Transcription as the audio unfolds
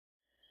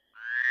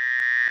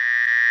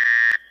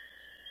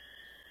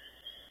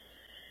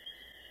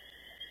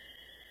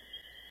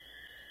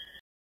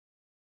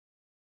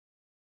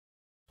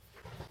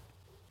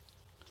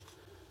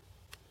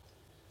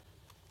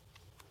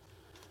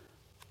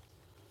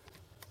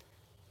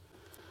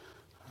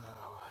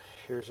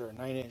Here's our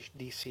 9-inch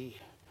DC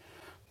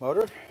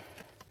motor,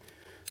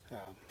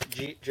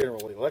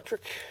 General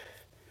Electric.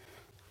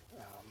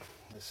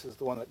 This is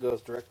the one that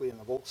goes directly in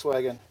the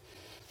Volkswagen.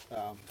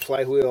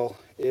 Flywheel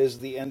is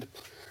the end,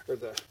 or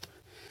the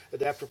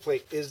adapter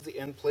plate is the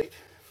end plate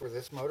for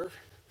this motor.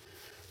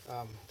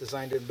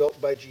 Designed and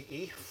built by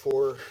GE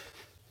for,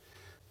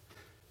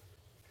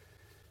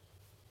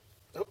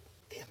 oh,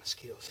 damn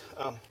mosquitoes,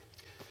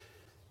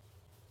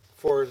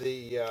 for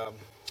the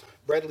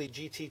Bradley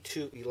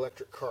GT2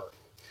 electric car.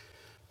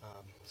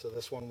 So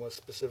this one was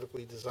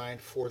specifically designed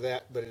for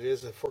that, but it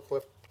is a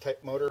forklift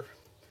type motor,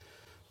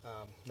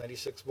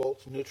 96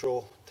 volts,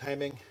 neutral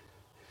timing.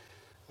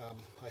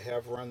 I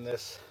have run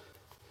this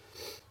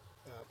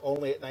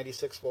only at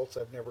 96 volts.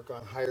 I've never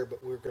gone higher,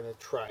 but we're going to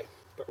try.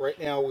 But right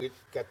now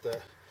we've got the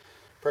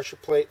pressure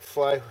plate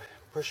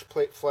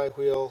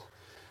flywheel,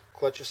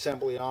 clutch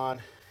assembly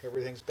on.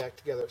 Everything's back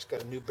together. It's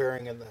got a new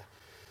bearing in the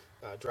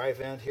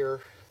drive end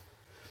here,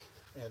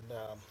 and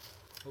a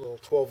little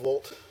 12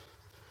 volt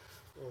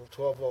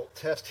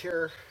test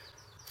here.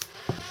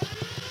 Let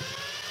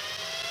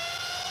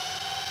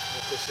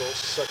this little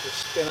sucker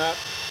spin up,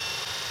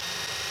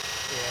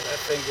 and that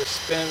thing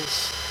just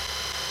spins,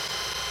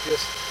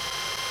 just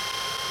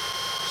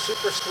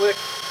super slick,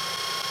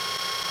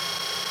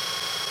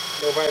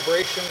 no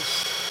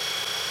vibrations,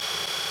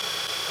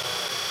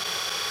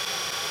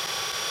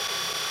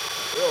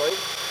 really.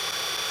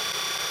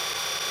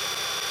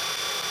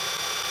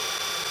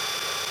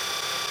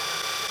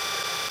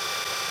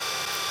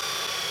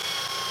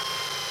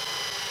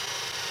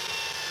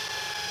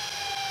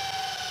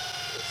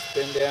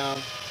 Spin down.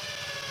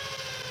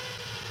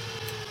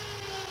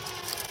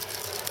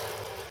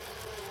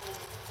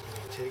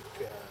 Take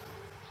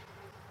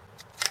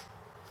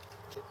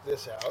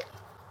this out.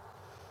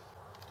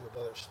 Do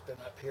another spin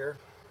up here.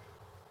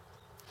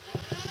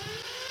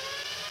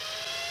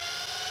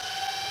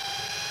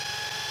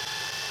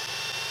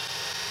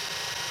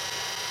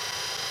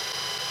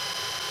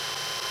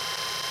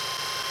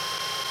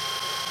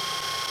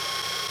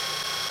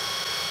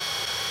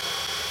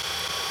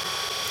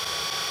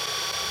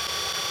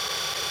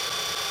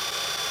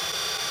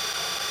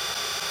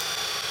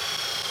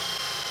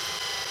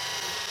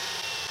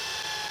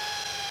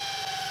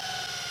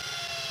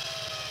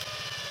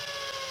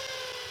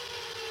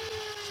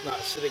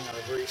 Not sitting on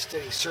a very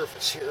steady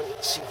surface here.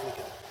 Let's see if we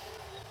can.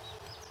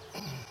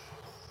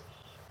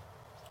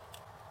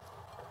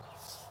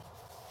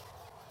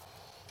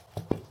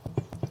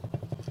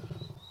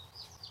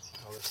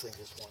 Oh, this thing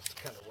just wants to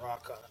kind of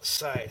rock on its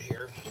side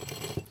here.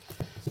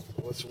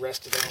 Let's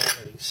rest it on one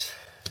of these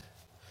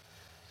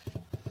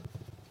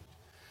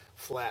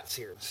flats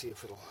here and see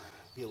if it'll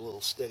be a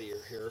little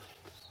steadier here.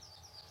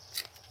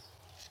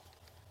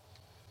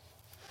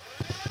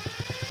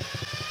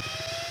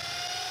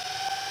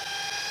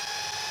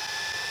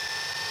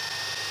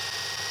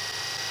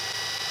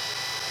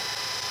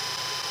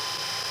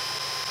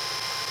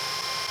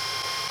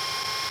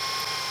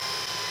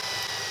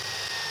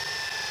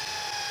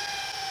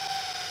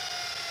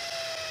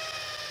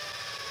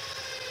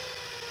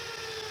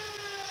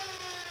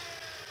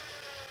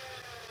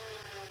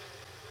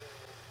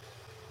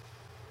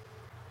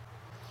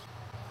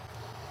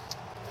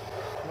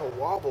 No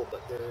wobble,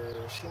 but there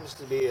seems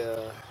to be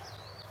a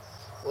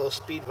low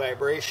speed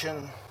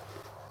vibration.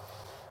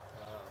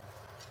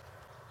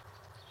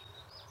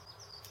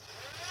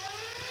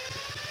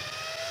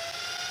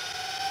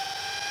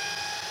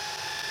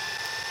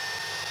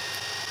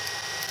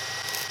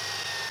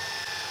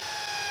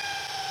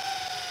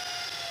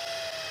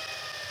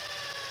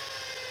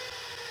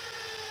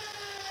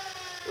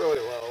 Really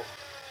low.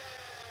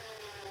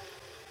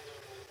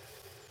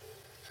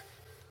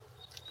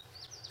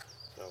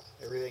 So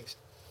everything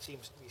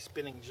seems to be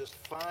spinning just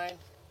fine.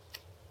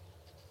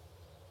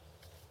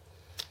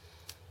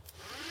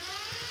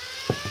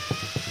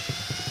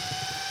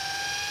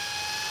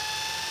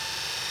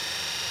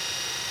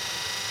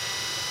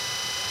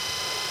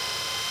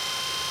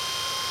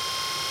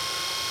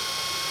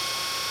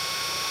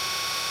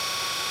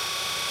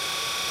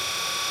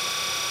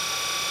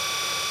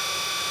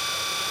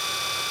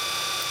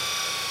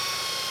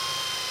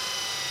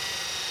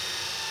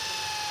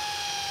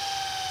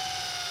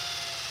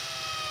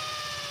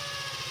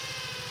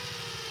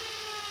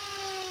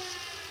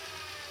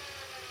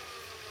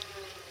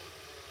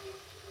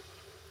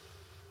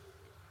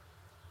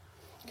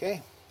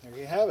 Okay, there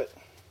you have it.